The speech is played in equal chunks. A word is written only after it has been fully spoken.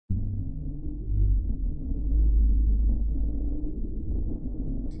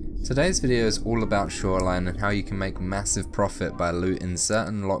Today's video is all about Shoreline and how you can make massive profit by looting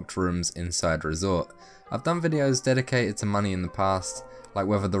certain locked rooms inside Resort. I've done videos dedicated to money in the past, like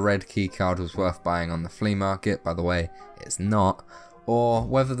whether the red keycard was worth buying on the flea market, by the way it's not, or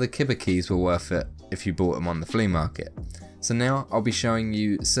whether the kibber keys were worth it if you bought them on the flea market. So now I'll be showing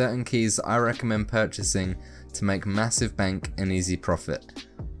you certain keys that I recommend purchasing to make massive bank and easy profit.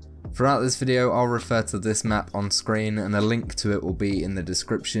 Throughout this video I'll refer to this map on screen and a link to it will be in the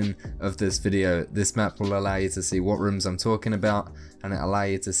description of this video. This map will allow you to see what rooms I'm talking about and it'll allow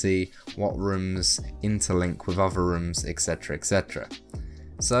you to see what rooms interlink with other rooms, etc, etc.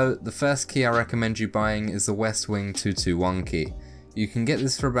 So the first key I recommend you buying is the West Wing 221 key. You can get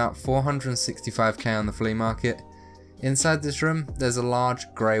this for about 465k on the flea market. Inside this room there's a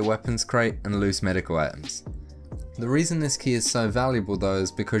large grey weapons crate and loose medical items. The reason this key is so valuable though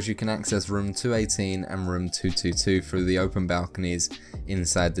is because you can access room 218 and room 222 through the open balconies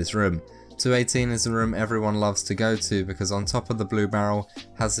inside this room. 218 is the room everyone loves to go to because on top of the blue barrel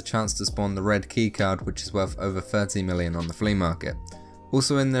has the chance to spawn the red keycard, which is worth over 30 million on the flea market.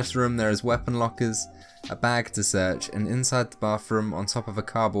 Also in this room there is weapon lockers, a bag to search, and inside the bathroom on top of a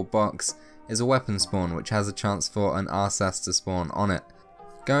cardboard box is a weapon spawn which has a chance for an RSAS to spawn on it.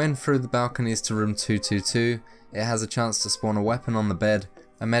 Going through the balconies to room 222, it has a chance to spawn a weapon on the bed,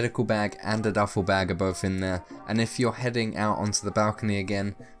 a medical bag and a duffel bag are both in there, and if you're heading out onto the balcony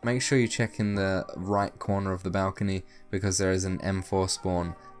again, make sure you check in the right corner of the balcony because there is an M4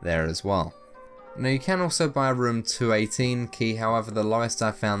 spawn there as well. Now you can also buy a room 218 key, however the lowest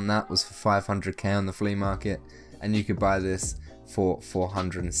I found that was for 500k on the flea market and you could buy this for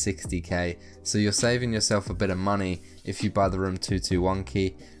 460k, so you're saving yourself a bit of money if you buy the room 221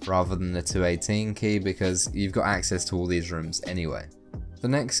 key rather than the 218 key because you've got access to all these rooms anyway. The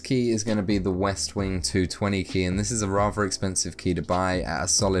next key is going to be the West Wing 220 key, and this is a rather expensive key to buy at a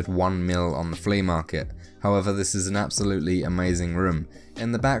solid 1 mil on the flea market. However, this is an absolutely amazing room.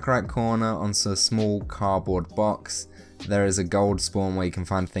 In the back right corner on a small cardboard box there is a gold spawn where you can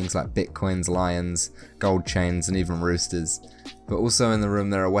find things like bitcoins, lions, gold chains and even roosters. But also in the room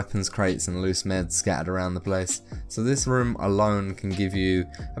there are weapons crates and loose meds scattered around the place, so this room alone can give you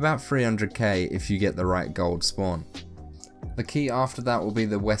about 300k if you get the right gold spawn. The key after that will be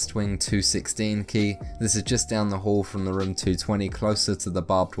the West Wing 216 key. This is just down the hall from the room 220, closer to the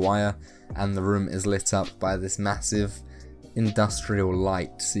barbed wire, and the room is lit up by this massive industrial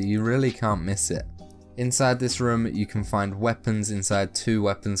light, so you really can't miss it. Inside this room you can find weapons inside 2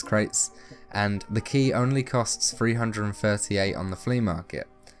 weapons crates, and the key only costs 338 on the flea market.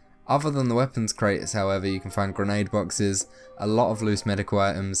 Other than the weapons crates however, you can find grenade boxes, a lot of loose medical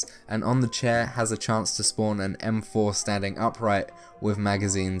items, and on the chair has a chance to spawn an M4 standing upright with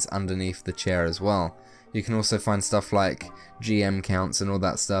magazines underneath the chair as well. You can also find stuff like GM counts and all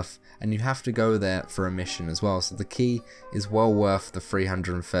that stuff, and you have to go there for a mission as well, so the key is well worth the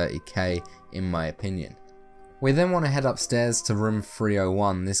 330k in my opinion. We then want to head upstairs to room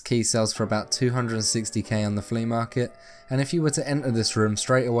 301. This key sells for about 260k on the flea market, and if you were to enter this room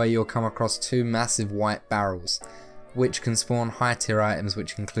straight away you'll come across 2 massive white barrels which can spawn high tier items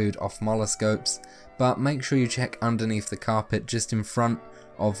which include ophthalmoscopes, but make sure you check underneath the carpet just in front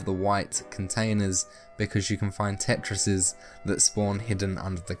of the white containers because you can find Tetrises that spawn hidden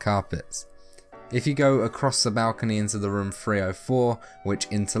under the carpets. If you go across the balcony into the room 304, which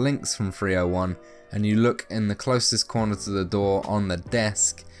interlinks from 301, and you look in the closest corner to the door on the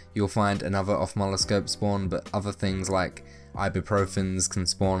desk, you'll find another ophthalmoscope spawn, but other things like ibuprofens can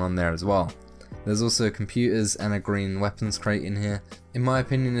spawn on there as well. There's also computers and a green weapons crate in here. In my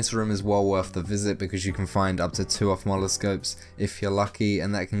opinion this room is well worth the visit because you can find up to 2 ophthalmoscopes if you're lucky,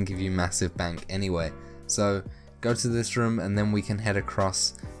 and that can give you massive bank anyway. So go to this room and then we can head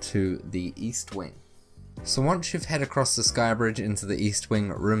across to the East Wing. So once you've head across the sky bridge into the East Wing,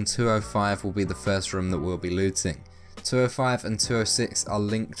 room 205 will be the first room that we'll be looting. 205 and 206 are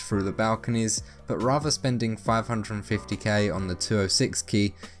linked through the balconies, but rather spending 550k on the 206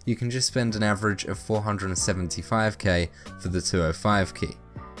 key, you can just spend an average of 475k for the 205 key.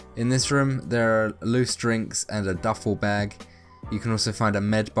 In this room there are loose drinks and a duffel bag. You can also find a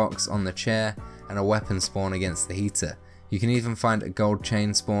med box on the chair and a weapon spawn against the heater. You can even find a gold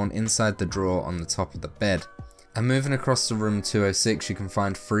chain spawn inside the drawer on the top of the bed. And moving across to room 206 you can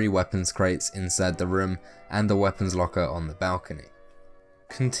find 3 weapons crates inside the room and a weapons locker on the balcony.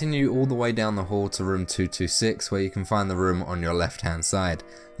 Continue all the way down the hall to room 226 where you can find the room on your left hand side.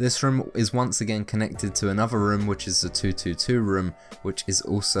 This room is once again connected to another room which is the 222 room, which is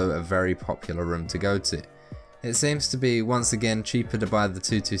also a very popular room to go to. It seems to be once again cheaper to buy the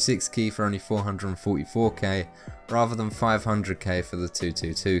 226 key for only 444k rather than 500k for the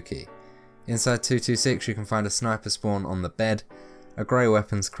 222 key. Inside 226 you can find a sniper spawn on the bed, a grey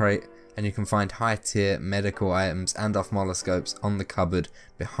weapons crate, and you can find high tier medical items and ophthalmoscopes on the cupboard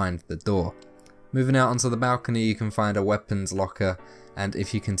behind the door. Moving out onto the balcony you can find a weapons locker, and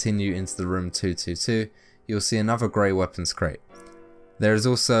if you continue into the room 222 you'll see another grey weapons crate. There is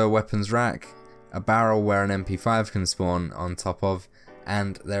also a weapons rack, a barrel where an MP5 can spawn on top of,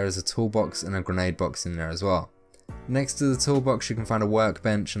 and there is a toolbox and a grenade box in there as well. Next to the toolbox you can find a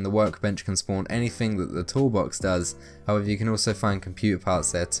workbench, and the workbench can spawn anything that the toolbox does. However, you can also find computer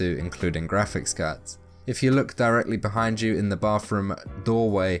parts there too, including graphics cards. If you look directly behind you in the bathroom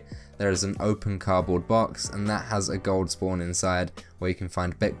doorway, there is an open cardboard box, and that has a gold spawn inside where you can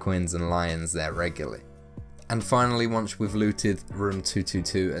find bitcoins and lions there regularly. And finally, once we've looted room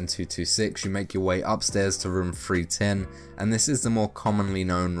 222 and 226, you make your way upstairs to room 310, and this is the more commonly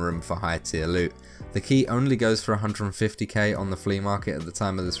known room for high tier loot. The key only goes for 150k on the flea market at the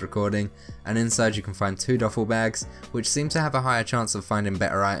time of this recording, and inside you can find 2 duffel bags, which seem to have a higher chance of finding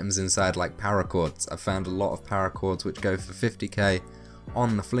better items inside, like paracords. I've found a lot of paracords which go for 50k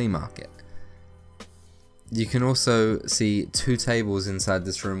on the flea market. You can also see 2 tables inside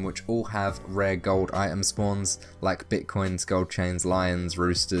this room which all have rare gold item spawns like bitcoins, gold chains, lions,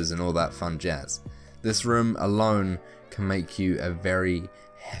 roosters and all that fun jazz. This room alone can make you a very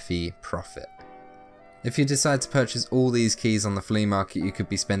heavy profit. If you decide to purchase all these keys on the flea market you could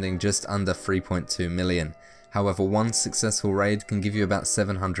be spending just under 3.2 million. However, one successful raid can give you about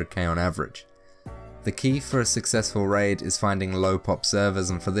 700k on average. The key for a successful raid is finding low pop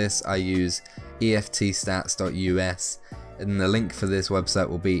servers, and for this I use eftstats.us, and the link for this website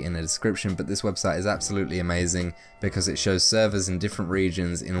will be in the description, but this website is absolutely amazing because it shows servers in different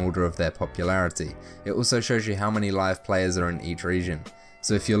regions in order of their popularity. It also shows you how many live players are in each region.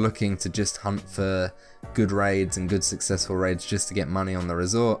 So if you're looking to just hunt for good raids and good successful raids just to get money on the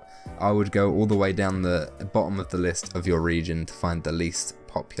resort, I would go all the way down the bottom of the list of your region to find the least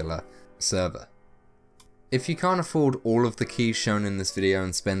popular server. If you can't afford all of the keys shown in this video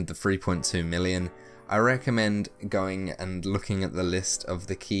and spend the 3.2 million, I recommend going and looking at the list of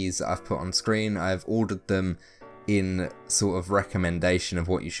the keys that I've put on screen. I've ordered them in sort of recommendation of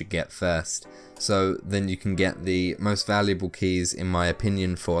what you should get first. So then you can get the most valuable keys in my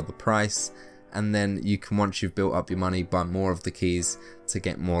opinion for the price, and then you can, once you've built up your money, buy more of the keys to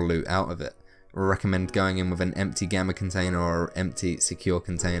get more loot out of it. I recommend going in with an empty gamma container or empty secure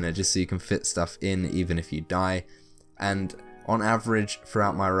container just so you can fit stuff in even if you die. And on average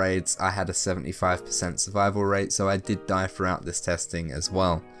throughout my raids I had a 75% survival rate, so I did die throughout this testing as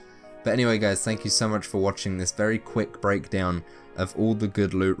well. But anyway guys, thank you so much for watching this very quick breakdown of all the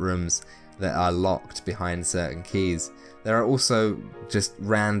good loot rooms that are locked behind certain keys. There are also just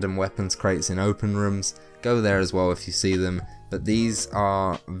random weapons crates in open rooms, go there as well if you see them, but these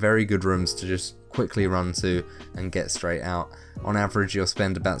are very good rooms to just quickly run to and get straight out. On average you'll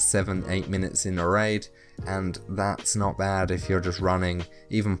spend about 7-8 minutes in a raid, and that's not bad if you're just running,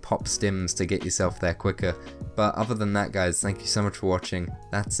 even pop stims to get yourself there quicker. But other than that guys, thank you so much for watching.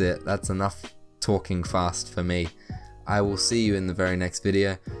 That's it, that's enough talking fast for me. I will see you in the very next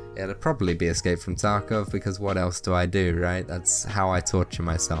video. It'll probably be Escape from Tarkov, because what else do I do, right? That's how I torture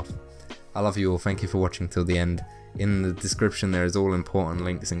myself. I love you all, thank you for watching till the end. In the description there is all important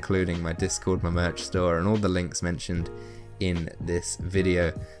links, including my Discord, my merch store, and all the links mentioned in this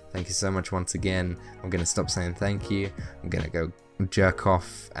video. Thank you so much once again. I'm going to stop saying thank you. I'm going to go jerk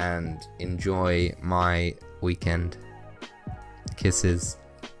off and enjoy my weekend. Kisses.